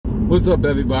What's up,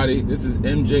 everybody? This is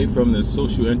MJ from the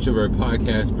Social Introvert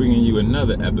Podcast, bringing you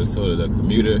another episode of the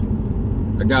Commuter.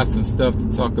 I got some stuff to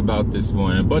talk about this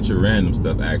morning, a bunch of random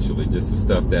stuff, actually, just some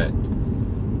stuff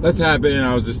that's happening.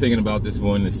 I was just thinking about this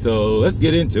morning, so let's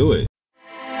get into it.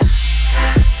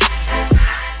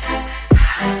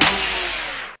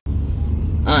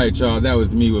 All right, y'all, that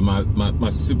was me with my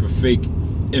super fake,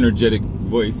 energetic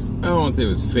voice. I don't want to say it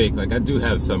was fake. Like, I do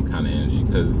have some kind of energy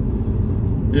because,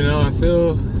 you know, I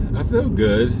feel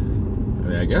good. I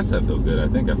mean, I guess I feel good. I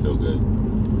think I feel good.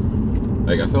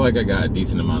 Like, I feel like I got a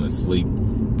decent amount of sleep.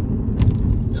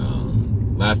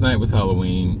 Last night was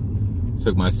Halloween.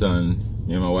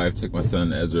 Me and my wife took my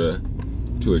son Ezra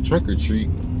to a trick or treat,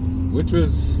 which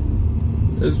was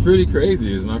pretty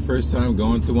crazy. It was my first time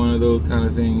going to one of those kind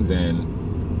of things, and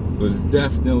it was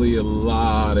definitely a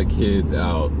lot of kids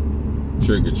out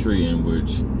trick or treating,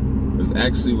 which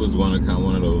was one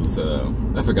of those.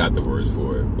 I forgot the words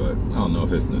for it, but I don't know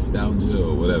if it's nostalgia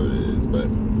or whatever it is. But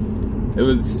it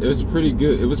was pretty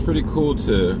good. It was pretty cool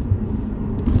to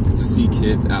see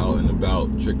kids out and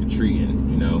about trick or treating.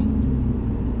 You know,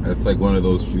 that's like one of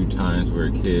those few times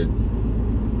where kids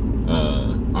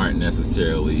aren't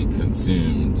necessarily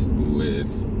consumed with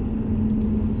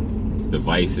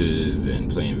devices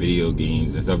and playing video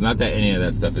games and stuff. Not that any of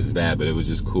that stuff is bad, but it was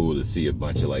just cool to see a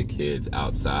bunch of like kids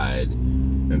outside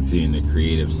and seeing the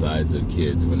creative sides of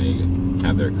kids when they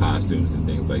have their costumes and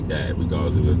things like that,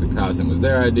 regardless of if the costume was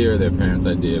their idea or their parents'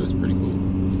 idea. It was pretty cool.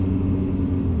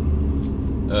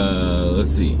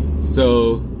 Let's see.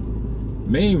 So,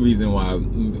 main reason why, I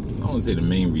don't want to say the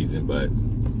main reason, but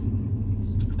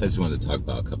I just wanted to talk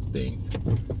about a couple things.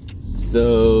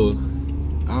 So,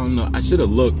 I don't know. I should have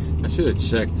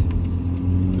checked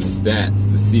the stats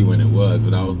to see when it was,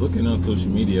 but I was looking on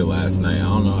social media last night. I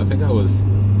don't know. I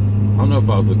don't know if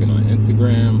I was looking on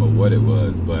Instagram or what it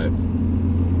was, but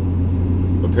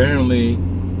apparently,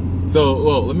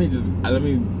 let me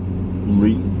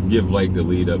give like the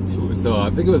lead up to it. So I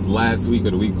think it was last week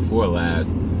or the week before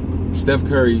last, Steph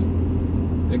Curry,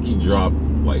 I think he dropped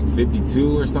like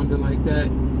 52 or something like that,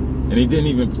 and he didn't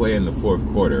even play in the fourth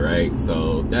quarter, right?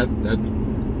 So that's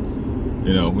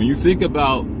you know, when you think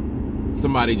about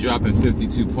somebody dropping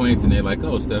 52 points and they're like,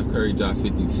 oh, Steph Curry dropped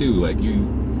 52, like you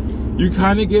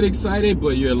kind of get excited,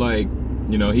 but you're like,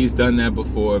 you know, he's done that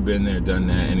before, been there, done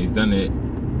that, and he's done it.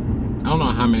 I don't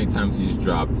know how many times he's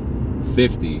dropped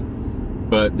 50,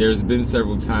 but there's been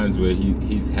several times where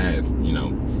he's had, you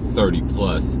know, 30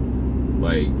 plus.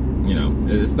 Like, you know,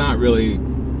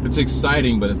 it's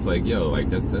exciting, but it's like, yo, like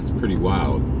that's pretty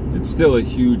wild. It's still a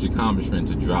huge accomplishment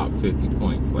to drop 50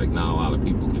 points. Like, not a lot of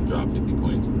people can drop 50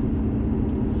 points.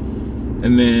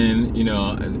 And then, you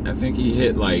know, I think he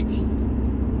hit like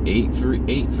 8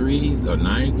 threes or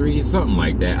 9 threes, something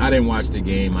like that. I didn't watch the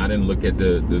game. I didn't look at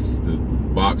the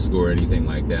box score or anything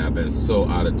like that. I've been so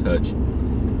out of touch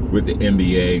with the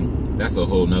NBA. That's a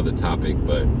whole nother topic,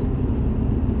 but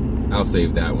I'll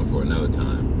save that one for another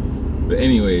time. But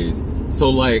anyways, so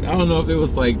like, I don't know if it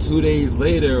was like 2 days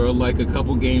later or like a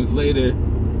couple games later,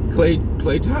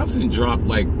 Klay Thompson dropped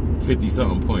like 50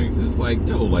 something points. It's like,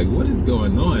 yo, like, what is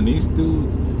going on? These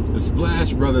dudes, the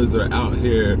Splash Brothers, are out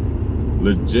here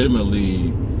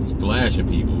legitimately splashing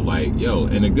people. Like, yo,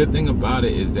 and the good thing about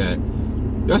it is that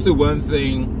that's the one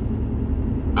thing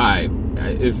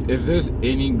if there's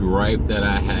any gripe that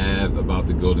I have about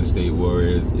the Golden State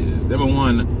Warriors is, number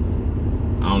one,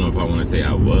 I don't know if I want to say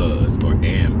I was or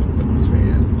am a Clippers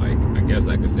fan. Like, I guess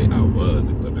I could say I was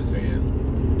a Clippers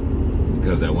fan,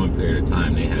 because at one period of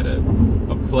time they had a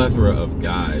plethora of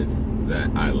guys that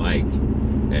I liked,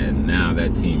 and now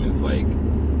that team is like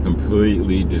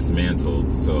completely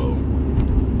dismantled. So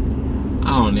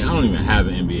I don't even have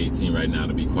an NBA team right now,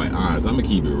 to be quite honest. I'm gonna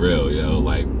keep it real, yo.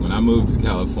 Like, when I moved to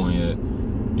California,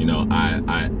 you know,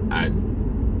 I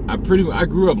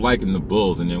grew up liking the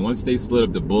Bulls, and then once they split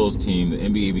up the Bulls team, the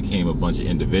NBA became a bunch of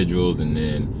individuals, and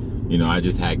then, you know, I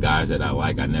just had guys that I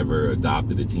like. I never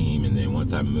adopted a team, and then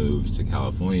once I moved to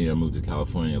California,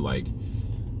 like,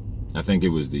 I think it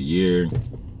was the year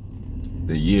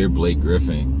Blake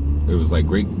Griffin. It was like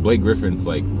Blake Griffin's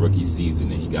like rookie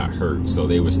season, and he got hurt, so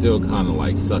they were still kind of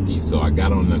like sucky. So I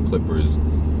got on the Clippers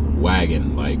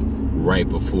wagon like right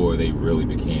before they really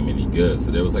became any good.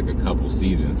 So there was like a couple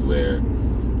seasons where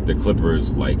the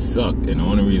Clippers like sucked, and the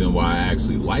only reason why I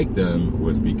actually liked them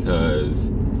was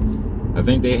because I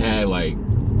think they had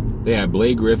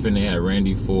Blake Griffin, they had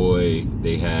Randy Foye,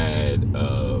 they had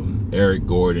Eric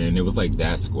Gordon. It was like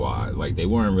that squad. Like, they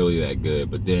weren't really that good,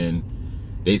 but then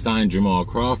they signed Jamal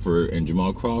Crawford, and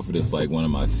Jamal Crawford is like one of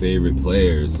my favorite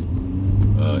players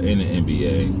in the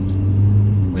NBA.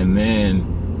 And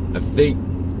then I think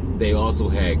they also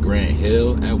had Grant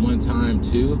Hill at one time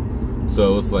too.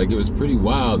 So it's like, it was pretty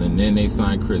wild. And then they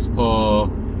signed Chris Paul,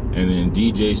 and then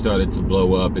DJ started to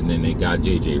blow up, and then they got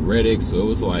JJ Redick. So it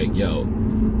was like, yo,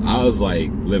 I was like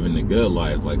living the good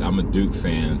life. Like, I'm a Duke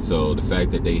fan, so the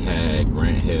fact that they had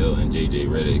Grant Hill and JJ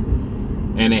Redick,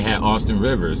 and they had Austin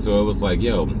Rivers, so it was like,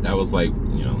 yo, that was like,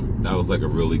 you know, that was like a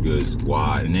really good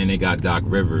squad. And then they got Doc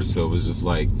Rivers, so it was just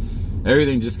like,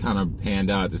 everything just kind of panned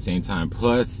out at the same time.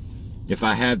 Plus, if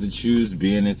I had to choose,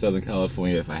 being in Southern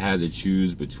California, if I had to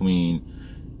choose between,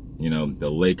 you know, the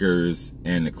Lakers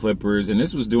and the Clippers, and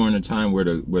this was during a time where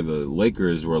the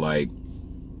Lakers were like,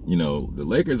 you know, the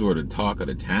Lakers were the talk of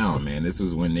the town, man. This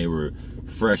was when they were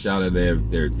fresh out of their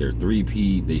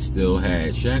three-peat. They still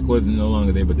had, Shaq wasn't no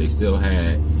longer there, but they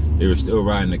were still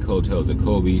riding the coattails of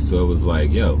Kobe. So it was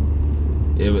like, yo,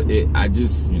 I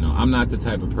just, you know, I'm not the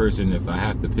type of person, if I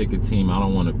have to pick a team, I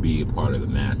don't want to be a part of the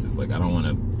masses. Like, I don't want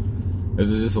to. There's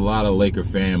just a lot of Laker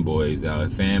fanboys out,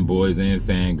 fanboys and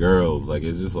fangirls. Like,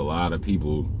 it's just a lot of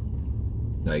people.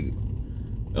 Like,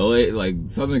 LA, like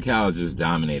Southern Cal is just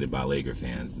dominated by Laker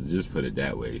fans. Just put it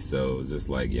that way. So it's just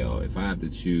like, yo, if I have to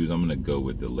choose, I'm gonna go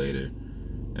with the later,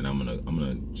 and I'm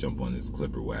gonna jump on this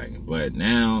Clipper wagon. But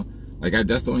now, like,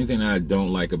 that's the only thing that I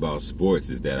don't like about sports,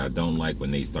 is that I don't like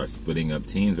when they start splitting up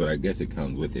teams. But I guess it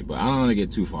comes with it. But I don't want to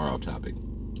get too far off topic.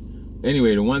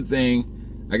 Anyway, the one thing,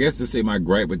 I guess to say my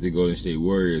gripe with the Golden State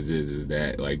Warriors is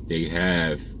that, like, they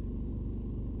have,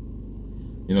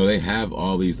 you know, they have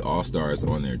all these all-stars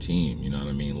on their team. You know what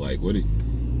I mean? Like,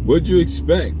 what'd you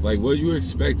expect? Like, what do you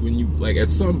expect when you, like, at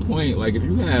some point, like, if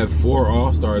you have 4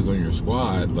 all-stars on your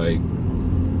squad, like,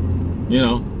 you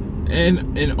know,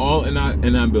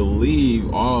 and I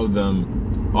believe all of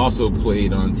them also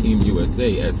played on Team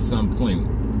USA at some point.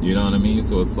 You know what I mean?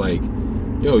 So it's like,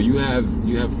 yo, you have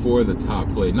 4 of the top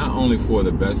players, not only 4 of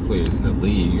the best players in the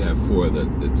league, you have 4 of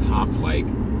the top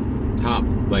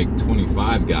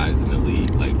 25 guys in the league.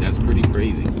 Like, that's pretty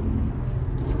crazy.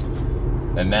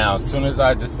 And now, as soon as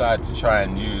I decide to try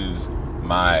and use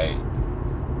my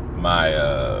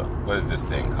what is this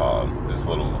thing called? This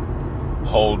little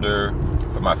holder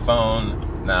for my phone,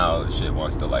 now the shit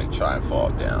wants to, like, try and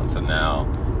fall down. So now,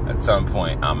 at some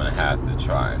point, I'm gonna have to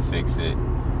try and fix it.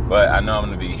 But I know I'm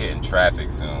going to be hitting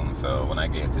traffic soon, so when I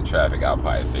get into traffic, I'll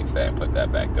probably fix that and put that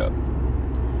back up.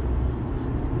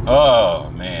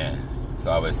 Oh, man. It's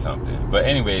always something. But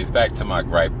anyways, back to my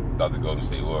gripe about the Golden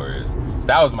State Warriors.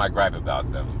 That was my gripe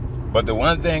about them. But the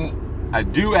one thing I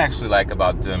do actually like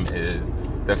about them is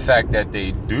the fact that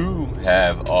they do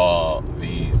have all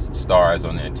these stars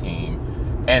on their team,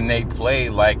 and they play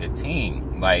like a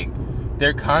team. Like,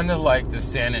 they're kind of like the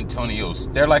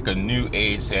they're like a new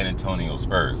age San Antonio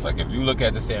Spurs. Like, if you look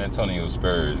at the San Antonio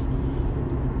Spurs,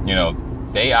 you know,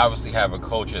 they obviously have a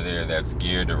culture there that's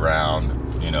geared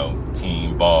around, you know,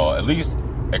 team ball. At least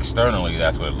externally,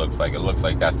 that's what it looks like. It looks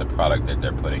like that's the product that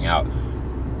they're putting out.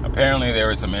 Apparently, there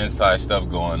was some inside stuff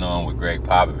going on with Greg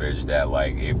Popovich that,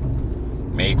 like, it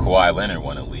made Kawhi Leonard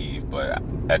want to leave. But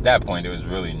at that point, there was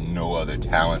really no other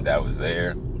talent that was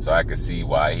there. So I could see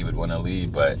why he would want to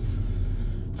leave. But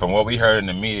from what we heard in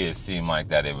the media, it seemed like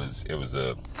that it was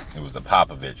a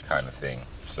Popovich kind of thing.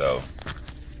 So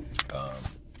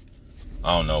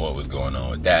I don't know what was going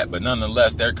on with that, but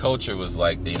nonetheless, their culture was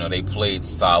like, you know, they played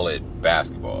solid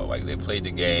basketball. Like, they played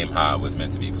the game how it was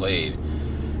meant to be played.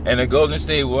 And the Golden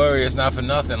State Warriors, not for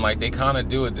nothing, like, they kind of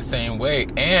do it the same way,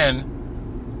 and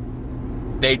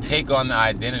they take on the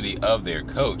identity of their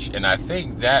coach. And I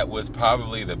think that was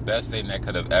probably the best thing that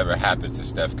could have ever happened to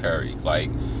Steph Curry.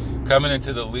 Like, coming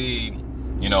into the league,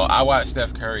 you know, I watched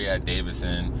Steph Curry at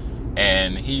Davidson,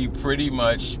 and he pretty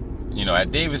much, you know,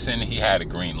 at Davidson, he had a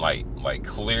green light, like,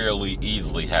 clearly,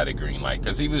 easily had a green light,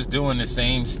 because he was doing the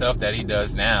same stuff that he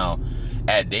does now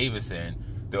at Davidson.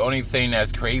 The only thing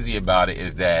that's crazy about it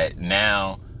is that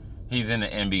now he's in the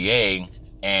NBA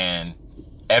and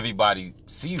everybody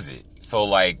sees it. So,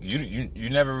 like, you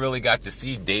never really got to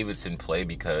see Davidson play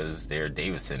because they're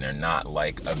Davidson. They're not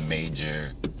like a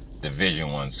major Division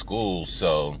I school,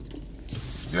 so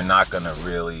you're not gonna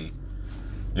really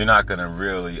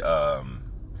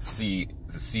see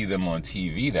them on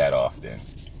TV that often.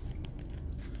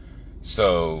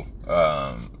 So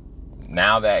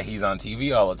now that he's on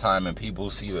TV all the time and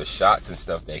people see the shots and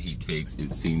stuff that he takes,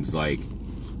 it seems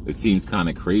kind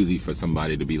of crazy for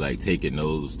somebody to be like taking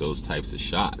those types of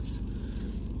shots.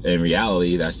 In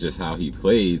reality, that's just how he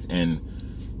plays, and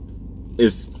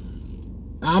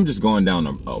I'm just going down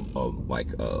I don't know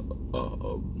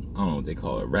what they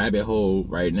call it, rabbit hole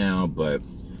right now, but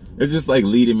it's just like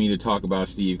leading me to talk about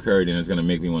Steve Kerr, and it's going to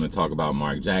make me want to talk about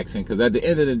Mark Jackson, because at the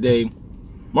end of the day,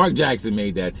 Mark Jackson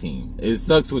made that team. It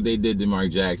sucks what they did to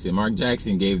Mark Jackson. Mark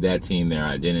Jackson gave that team their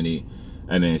identity.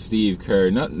 And then Steve Kerr,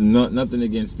 nothing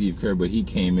against Steve Kerr, but he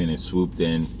came in and swooped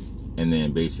in and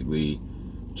then basically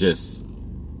just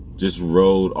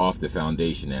rode off the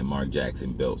foundation that Mark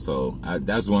Jackson built. So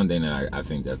that's one thing that I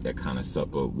think that kind of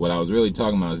sucked. But what I was really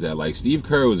talking about is that, like, Steve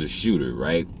Kerr was a shooter,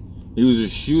 right? He was a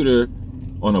shooter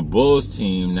on a Bulls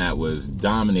team that was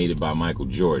dominated by Michael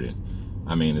Jordan.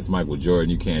 I mean, it's Michael Jordan.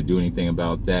 You can't do anything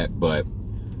about that. But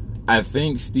I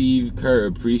think Steve Kerr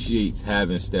appreciates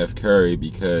having Steph Curry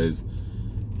because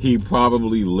he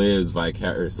probably lives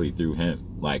vicariously through him.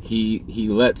 Like, he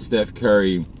lets Steph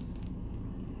Curry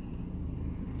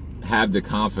have the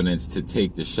confidence to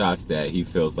take the shots that he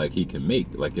feels like he can make.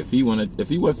 Like, if he wants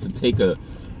to take a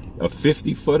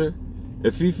 50-footer,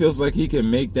 if he feels like he can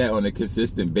make that on a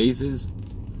consistent basis,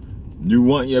 you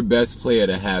want your best player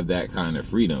to have that kind of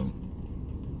freedom.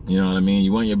 You know what I mean?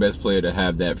 You want your best player to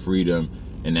have that freedom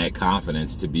and that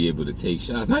confidence to be able to take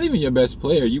shots. Not even your best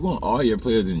player. You want all your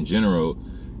players in general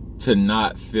to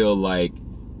not feel like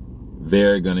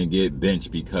they're gonna get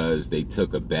benched because they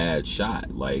took a bad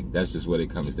shot. Like, that's just what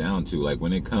it comes down to. Like,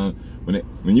 when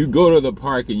you go to the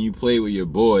park and you play with your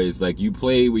boys, like, you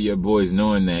play with your boys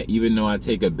knowing that even though I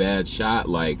take a bad shot,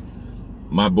 like,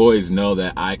 my boys know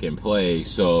that I can play.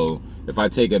 So if I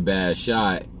take a bad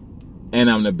shot and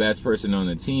I'm the best person on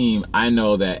the team, I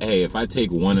know that, hey, if I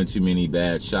take one or too many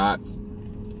bad shots,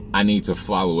 I need to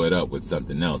follow it up with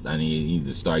something else. I need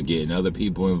to start getting other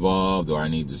people involved, or I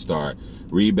need to start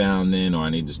rebounding, or I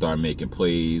need to start making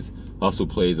plays, hustle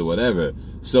plays, or whatever.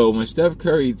 So when Steph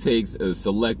Curry takes a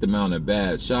select amount of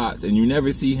bad shots, and you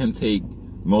never see him take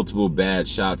multiple bad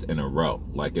shots in a row.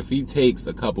 Like, if he takes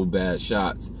a couple bad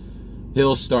shots,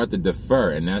 he'll start to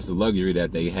defer, and that's the luxury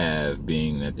that they have,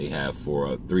 being that they have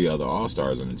 3 other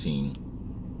All-Stars on the team.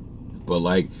 But,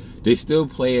 like, they still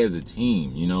play as a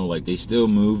team, you know, like, they still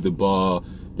move the ball,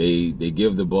 they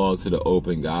give the ball to the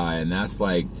open guy, and that's,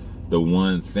 like, the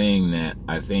one thing that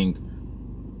I think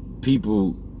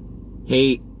people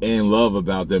hate and love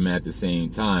about them at the same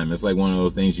time. It's like one of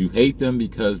those things, you hate them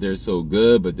because they're so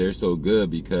good, but they're so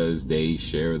good because they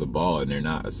share the ball and they're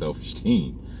not a selfish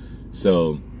team.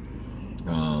 So,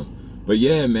 but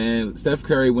yeah, man, Steph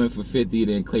Curry went for 50,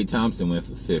 then Klay Thompson went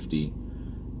for 50.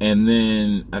 And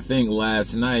then I think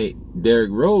last night,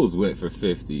 Derrick Rose went for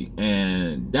 50.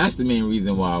 And that's the main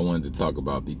reason why I wanted to talk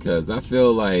about, because I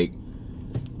feel like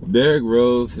Derrick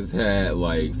Rose has had,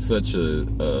 like, such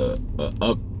an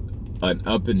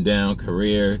up and down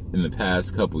career in the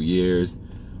past couple years.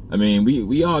 I mean,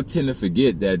 we all tend to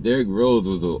forget that Derrick Rose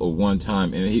was a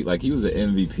one-time, and he was an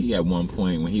MVP at one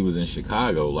point when he was in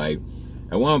Chicago. Like,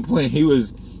 at one point he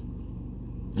was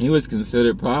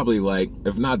considered probably, like,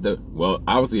 if not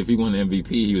obviously if he won MVP,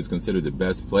 he was considered the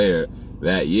best player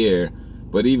that year.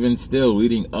 But even still,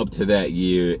 leading up to that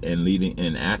year and leading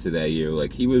in after that year,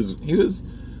 like, he was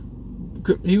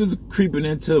creeping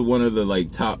into one of the,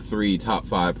 like, top 3, top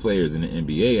 5 players in the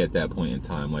NBA at that point in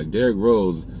time. Like, Derrick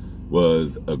Rose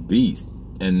was a beast.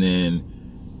 And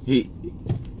then he,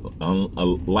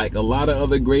 like a lot of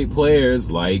other great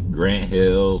players, like Grant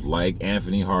Hill, like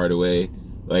Anthony Hardaway,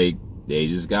 like, they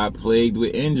just got plagued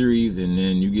with injuries, and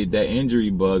then you get that injury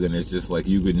bug, and it's just like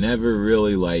you could never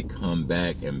really, like, come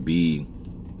back and be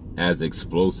as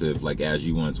explosive, like, as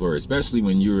you once were, especially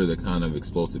when you were the kind of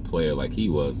explosive player like he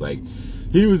was. Like,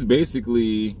 he was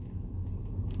basically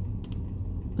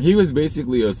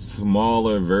a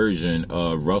smaller version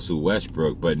of Russell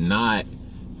Westbrook, but not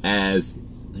as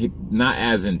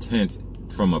intense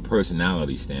from a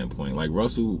personality standpoint. Like,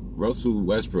 Russell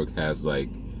Westbrook has, like,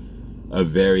 a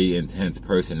very intense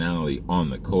personality on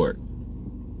the court.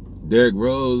 Derrick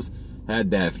Rose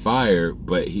had that fire,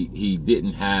 but he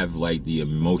didn't have, like, the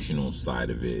emotional side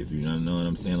of it, if you don't know what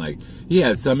I'm saying. Like, he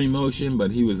had some emotion, but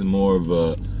he was more of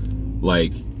a,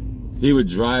 like, he would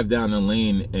drive down the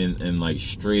lane and like,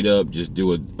 straight up just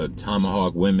do a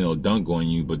tomahawk windmill dunk on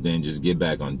you, but then just get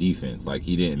back on defense. Like,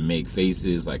 he didn't make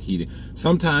faces. Like,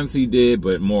 sometimes he did,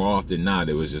 but more often not,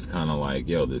 it was just kind of like,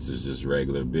 yo, this is just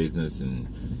regular business and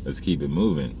let's keep it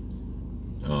moving.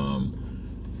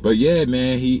 But yeah,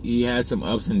 man, he had some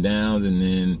ups and downs, and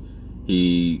then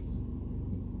he,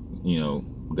 you know,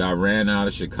 got ran out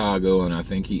of Chicago, and I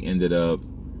think he ended up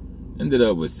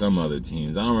with some other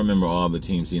teams. I don't remember all the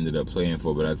teams he ended up playing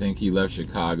for, but I think he left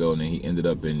Chicago and then he ended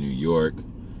up in New York.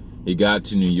 He got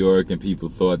to New York and people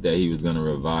thought that he was going to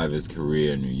revive his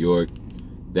career in New York.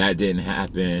 That didn't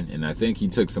happen, and I think he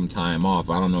took some time off.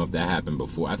 I don't know if that happened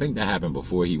before. I think that happened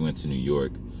before he went to New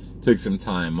York. Took some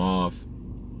time off,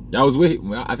 That was with,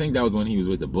 I think that was when he was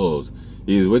with the Bulls.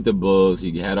 He was with the Bulls.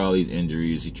 He had all these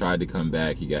injuries. He tried to come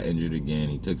back. He got injured again.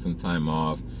 He took some time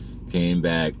off, came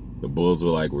back. The Bulls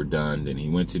were like, we're done. Then he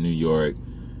went to New York,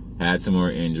 had some more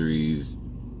injuries,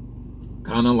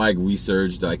 kind of like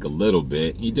resurged like a little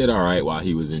bit. He did all right while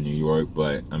he was in New York,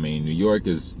 but I mean, New York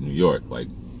is New York. Like,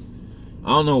 I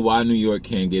don't know why New York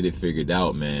can't get it figured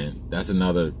out, man. That's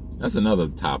another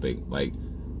topic. Like,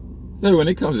 so when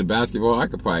it comes to basketball, I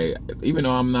could probably, even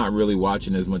though I'm not really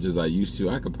watching as much as I used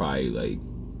to, I could probably like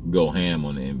go ham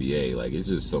on the NBA. Like, it's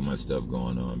just so much stuff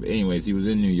going on. But anyways, he was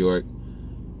in New York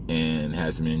and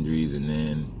had some injuries, and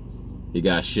then he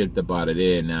got shipped up out of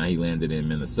there, and now he landed in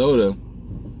Minnesota.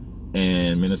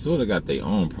 And Minnesota got their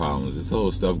own problems. This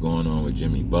whole stuff going on with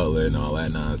Jimmy Butler and all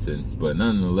that nonsense. But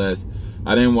nonetheless,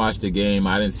 I didn't watch the game.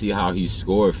 I didn't see how he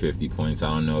scored 50 points. I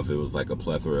don't know if it was like a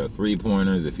plethora of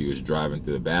three-pointers, if he was driving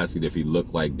through the basket, if he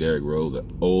looked like Derrick Rose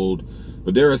old.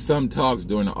 But there are some talks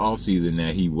during the offseason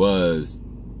that he was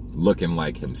looking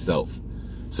like himself.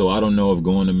 So I don't know if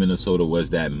going to Minnesota was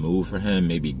that move for him,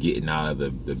 maybe getting out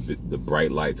of the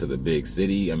bright lights of the big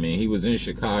city. I mean, he was in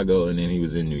Chicago and then he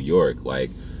was in New York. Like,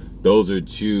 those are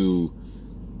two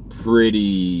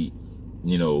pretty,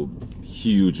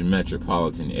 huge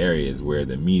metropolitan areas where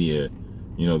the media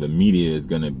is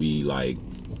going to be like,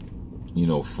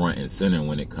 front and center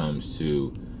when it comes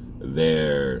to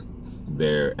their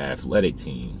athletic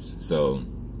teams. So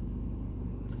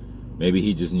maybe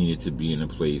he just needed to be in a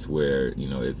place where,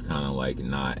 it's kind of like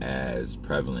not as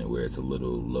prevalent, where it's a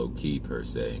little low key per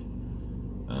se.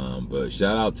 But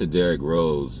shout out to Derrick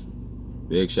Rose.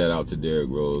 Big shout out to Derrick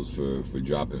Rose for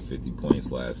dropping 50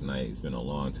 points last night. It's been a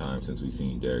long time since we've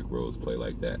seen Derrick Rose play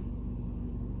like that.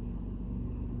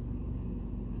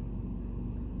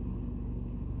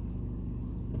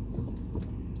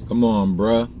 Come on,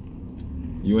 bruh.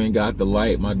 You ain't got the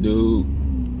light, my dude.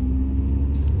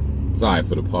 Sorry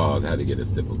for the pause. I had to get a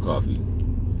sip of coffee.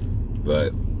 But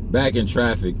back in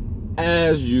traffic,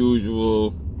 as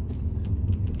usual,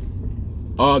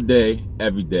 all day,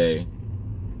 every day.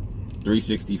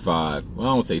 365. Well, I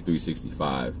don't say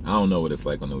 365. I don't know what it's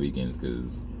like on the weekends,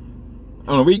 because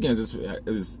on the weekends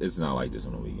it's not like this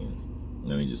on the weekends.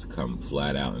 Let me just come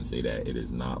flat out and say that it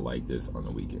is not like this on the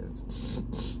weekends.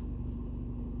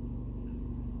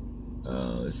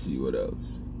 Let's see what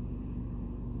else.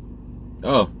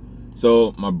 Oh,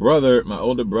 so my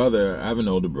older brother, I have an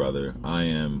older brother.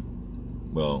 Let me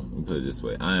put it this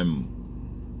way.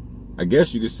 I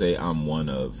guess you could say I'm one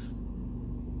of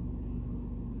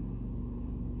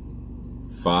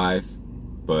 5,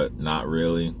 but not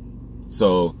really.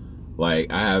 So,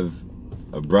 like, I have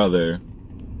a brother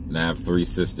and I have 3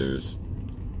 sisters.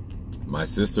 My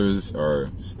sisters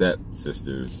are step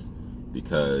sisters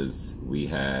because we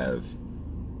have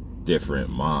different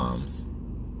moms,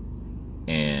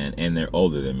 and they're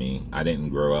older than me. I didn't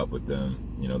grow up with them.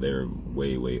 They were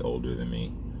way older than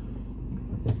me.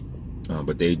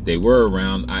 But they were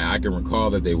around. I can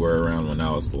recall that they were around when I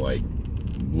was like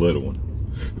little.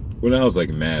 When I was like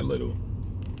mad little.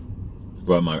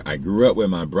 But I grew up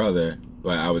with my brother,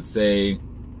 but I would say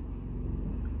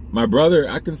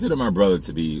I consider my brother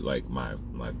to be like my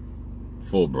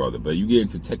full brother. But you get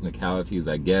into technicalities,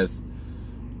 I guess.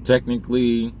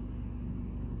 Technically,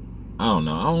 I don't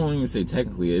know. I don't even say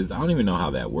technically. I don't even know how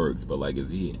that works. But like,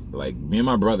 me and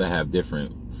my brother have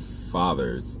different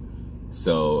fathers.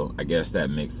 So I guess that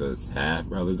makes us half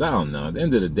brothers. I don't know. At the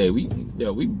end of the day, we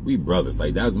brothers.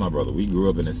 Like, that was my brother. We grew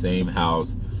up in the same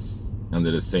house, under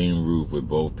the same roof with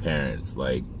both parents.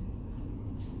 Like,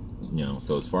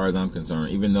 so as far as I'm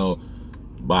concerned, even though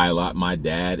my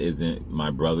dad isn't my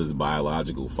brother's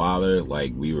biological father,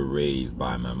 like, we were raised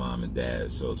by my mom and dad.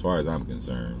 So as far as I'm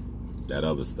concerned, that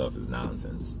other stuff is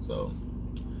nonsense. So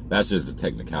that's just a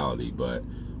technicality. But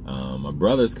my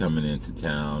brother's coming into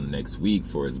town next week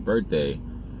for his birthday,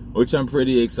 which I'm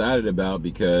pretty excited about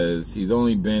because he's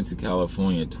only been to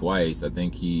California twice. I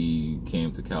think he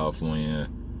came to California,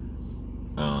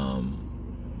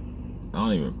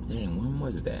 when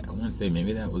was that? I want to say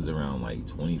maybe that was around like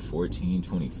 2014,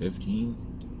 2015.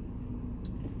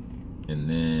 And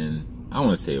then, I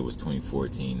want to say it was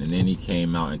 2014. And then he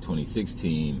came out in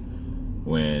 2016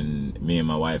 when me and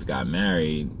my wife got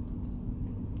married.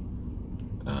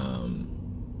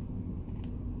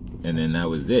 And then that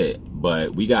was it.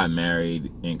 But we got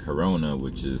married in Corona,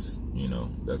 which is,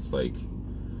 that's like,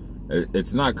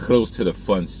 it's not close to the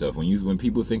fun stuff. When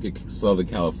people think of Southern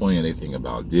California, they think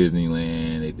about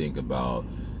Disneyland, they think about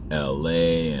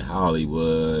LA and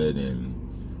Hollywood and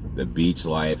the beach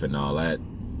life and all that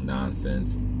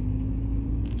nonsense.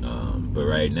 But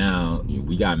right now,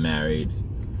 we got married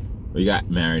We got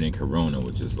married in Corona,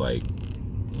 which is like,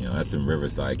 that's in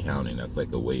Riverside County. That's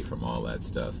like away from all that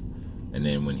stuff. And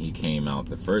then when he came out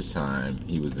the first time,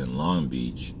 he was in Long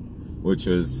Beach, which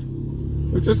was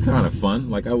kind of fun.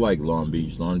 Like, I like Long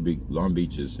Beach. Long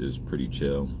Beach is pretty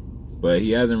chill. But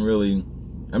he hasn't really,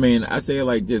 I say it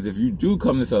like this: if you do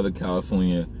come to Southern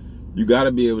California, you got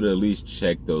to be able to at least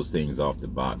check those things off the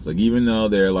box. Like, even though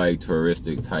they're like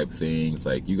touristic type things,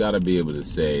 like, you got to be able to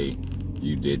say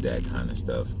you did that kind of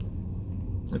stuff.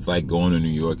 It's like going to New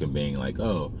York and being like,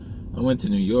 oh, I went to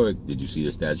New York. Did you see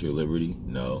the Statue of Liberty?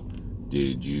 No.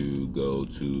 Did you go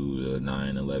to the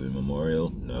 9/11 Memorial?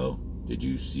 No. Did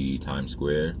you see Times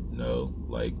Square? No.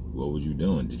 Like, what was you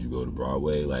doing? Did you go to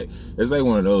Broadway? Like, it's like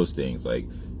one of those things. Like,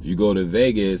 if you go to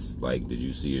Vegas, like, did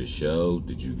you see a show?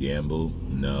 Did you gamble?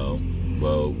 No.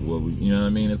 Well, you know what I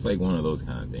mean? It's like one of those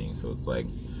kind of things. So it's like,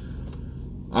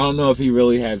 I don't know if he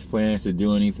really has plans to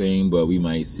do anything, but we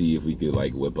might see if we could,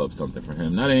 like, whip up something for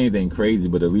him. Not anything crazy,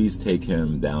 but at least take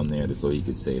him down there so he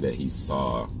could say that he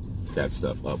saw that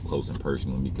stuff up close and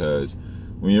personal. Because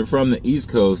when you're from the East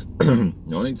Coast, the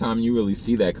only time you really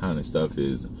see that kind of stuff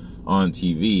is on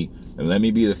TV. And let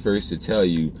me be the first to tell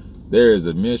you, there is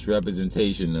a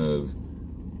misrepresentation of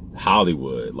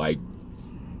Hollywood. Like,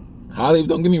 Hollywood,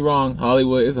 don't get me wrong,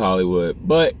 Hollywood is Hollywood,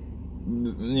 but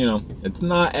it's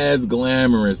not as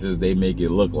glamorous as they make it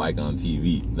look like on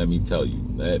TV. Let me tell you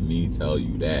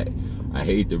that. I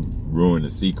hate to ruin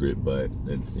the secret, but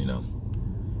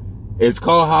it's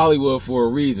called Hollywood for a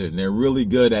reason. They're really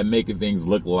good at making things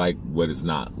look like what it's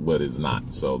not.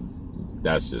 So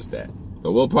that's just that.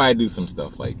 But we'll probably do some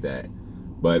stuff like that.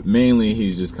 But mainly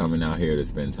he's just coming out here to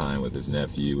spend time with his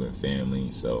nephew and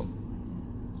family. So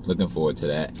looking forward to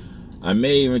that. I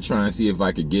may even try and see if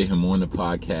I could get him on the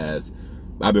podcast.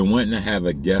 I've been wanting to have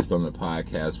a guest on the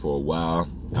podcast for a while.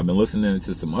 I've been listening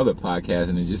to some other podcasts,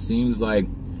 and it just seems like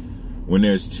when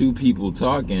there's two people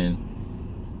talking,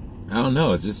 I don't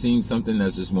know, it just seems something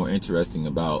that's just more interesting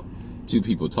about two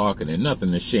people talking. And nothing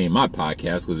to shame my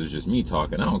podcast, because it's just me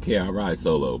talking. I don't care, I ride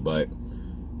solo. But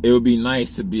it would be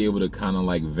nice to be able to kind of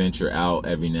like venture out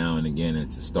every now and again and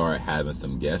to start having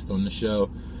some guests on the show.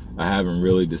 I haven't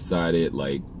really decided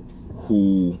like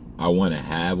who I want to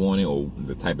have on it or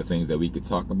the type of things that we could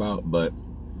talk about, but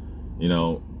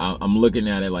I'm looking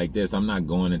at it like this. I'm not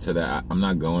going into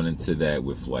that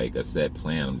with like a set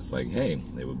plan. I'm just like, hey,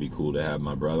 it would be cool to have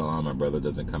my brother on. My brother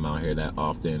doesn't come out here that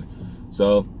often,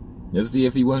 so let's see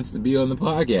if he wants to be on the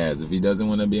podcast. If he doesn't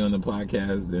want to be on the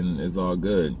podcast, then it's all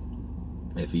good.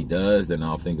 If he does, then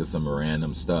I'll think of some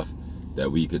random stuff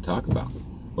that we could talk about,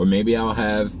 or maybe I'll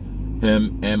have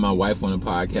him and my wife on a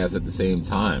podcast at the same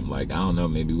time. Like, I don't know,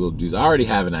 maybe we'll do. I already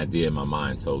have an idea in my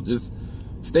mind, so just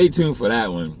stay tuned for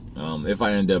that one. If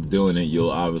I end up doing it, you'll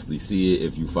obviously see it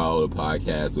if you follow the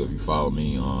podcast, or if you follow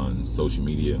me on social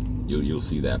media, you'll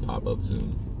see that pop up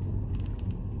soon.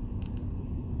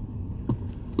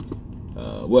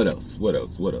 What else? I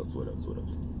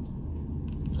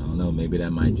don't know, maybe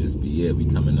that might just be it. We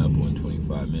coming up on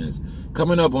 25 minutes.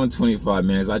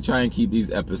 I try and keep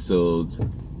these episodes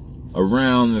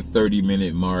around the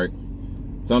 30-minute mark.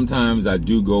 Sometimes I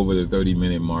do go over the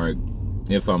 30-minute mark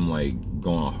if I'm like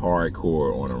going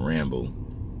hardcore on a ramble,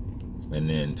 and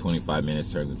then 25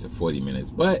 minutes turns into 40 minutes.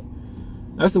 But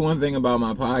that's the one thing about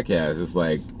my podcast. It's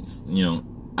like,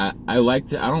 I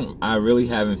really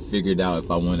haven't figured out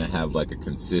if I want to have like a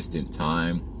consistent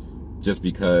time, just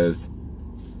because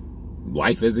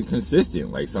life isn't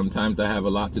consistent. Like, sometimes I have a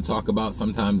lot to talk about,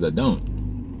 sometimes I don't.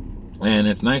 And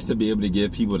it's nice to be able to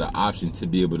give people the option to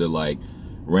be able to like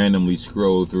randomly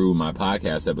scroll through my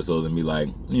podcast episodes and be like,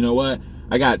 you know what?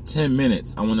 I got 10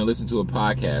 minutes. I want to listen to a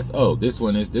podcast. Oh, this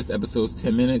episode's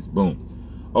 10 minutes. Boom.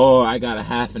 Or I got a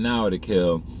half an hour to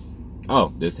kill.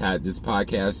 Oh, this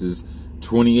podcast is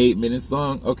 28 minutes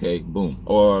long. Okay, boom.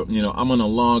 Or, I'm on a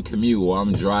long commute, or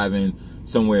I'm driving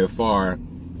somewhere far,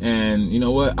 and you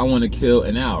know what? I want to kill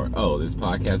an hour. Oh, this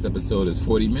podcast episode is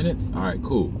 40 minutes. All right,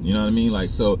 cool. You know what I mean? Like,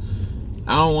 so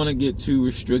I don't want to get too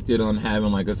restricted on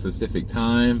having like a specific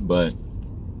time, but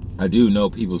I do know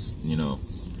people's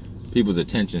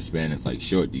attention span is like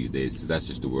short these days, because that's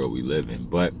just the world we live in.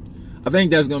 But I think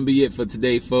that's going to be it for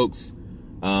today, folks.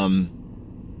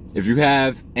 If you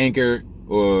have Anchor,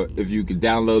 or if you can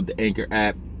download the Anchor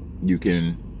app, you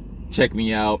can check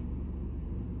me out.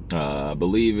 I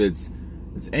believe it's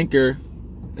Anchor.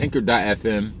 It's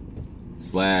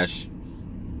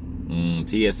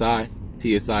anchor.fm/TSI.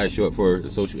 TSI is short for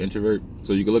social introvert.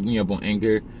 So you can look me up on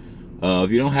Anchor.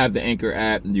 If you don't have the Anchor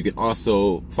app, you can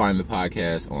also find the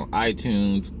podcast on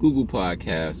iTunes, Google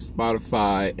Podcasts,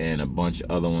 Spotify, and a bunch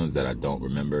of other ones that I don't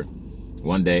remember.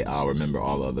 One day I'll remember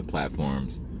all other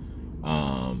platforms.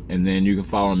 And then you can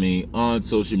follow me on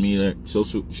social media.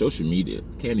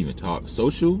 Can't even talk.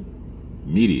 Social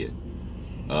media.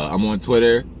 I'm on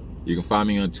Twitter. You can find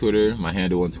me on Twitter. My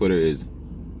handle on Twitter is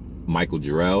Michael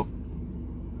Jarrell.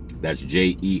 That's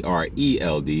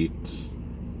Jereld.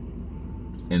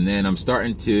 And then I'm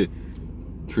starting to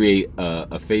create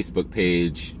a Facebook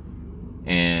page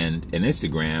and an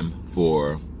Instagram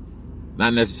for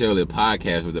not necessarily a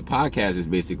podcast, but the podcast is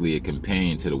basically a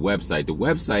companion to the website. The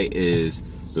website is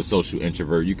The Social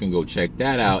Introvert. You can go check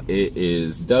that out. It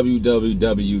is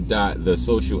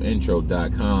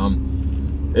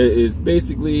www.thesocialintro.com. It is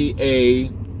basically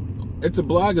it's a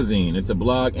blogazine. It's a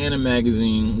blog and a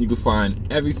magazine. You can find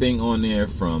everything on there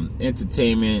from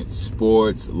entertainment,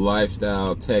 sports,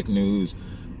 lifestyle, tech news.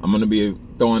 I'm going to be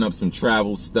throwing up some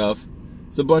travel stuff.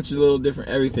 It's a bunch of little different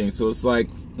everything. So it's like,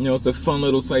 it's a fun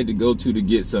little site to go to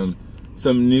get some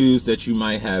news that you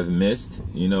might have missed.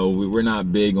 We're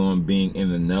not big on being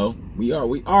in the know. We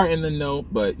are in the know,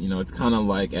 but it's kind of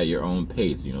like at your own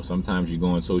pace. Sometimes you go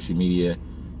on social media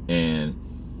and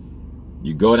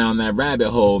you go down that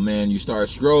rabbit hole, man. You start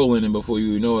scrolling, and before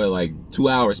you know it, like 2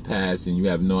 hours pass, and you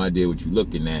have no idea what you're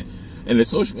looking at. And the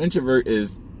social introvert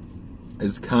is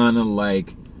kind of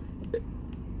like,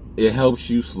 it helps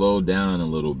you slow down a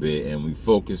little bit, and we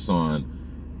focus on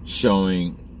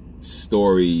showing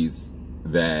stories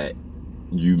that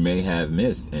you may have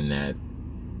missed in that,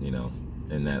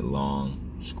 in that long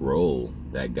scroll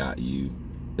that got you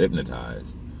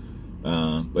hypnotized.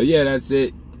 But yeah, that's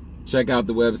it. Check out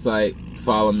the website.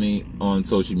 Follow me on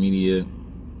social media.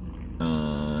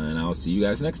 And I'll see you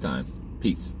guys next time.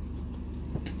 Peace.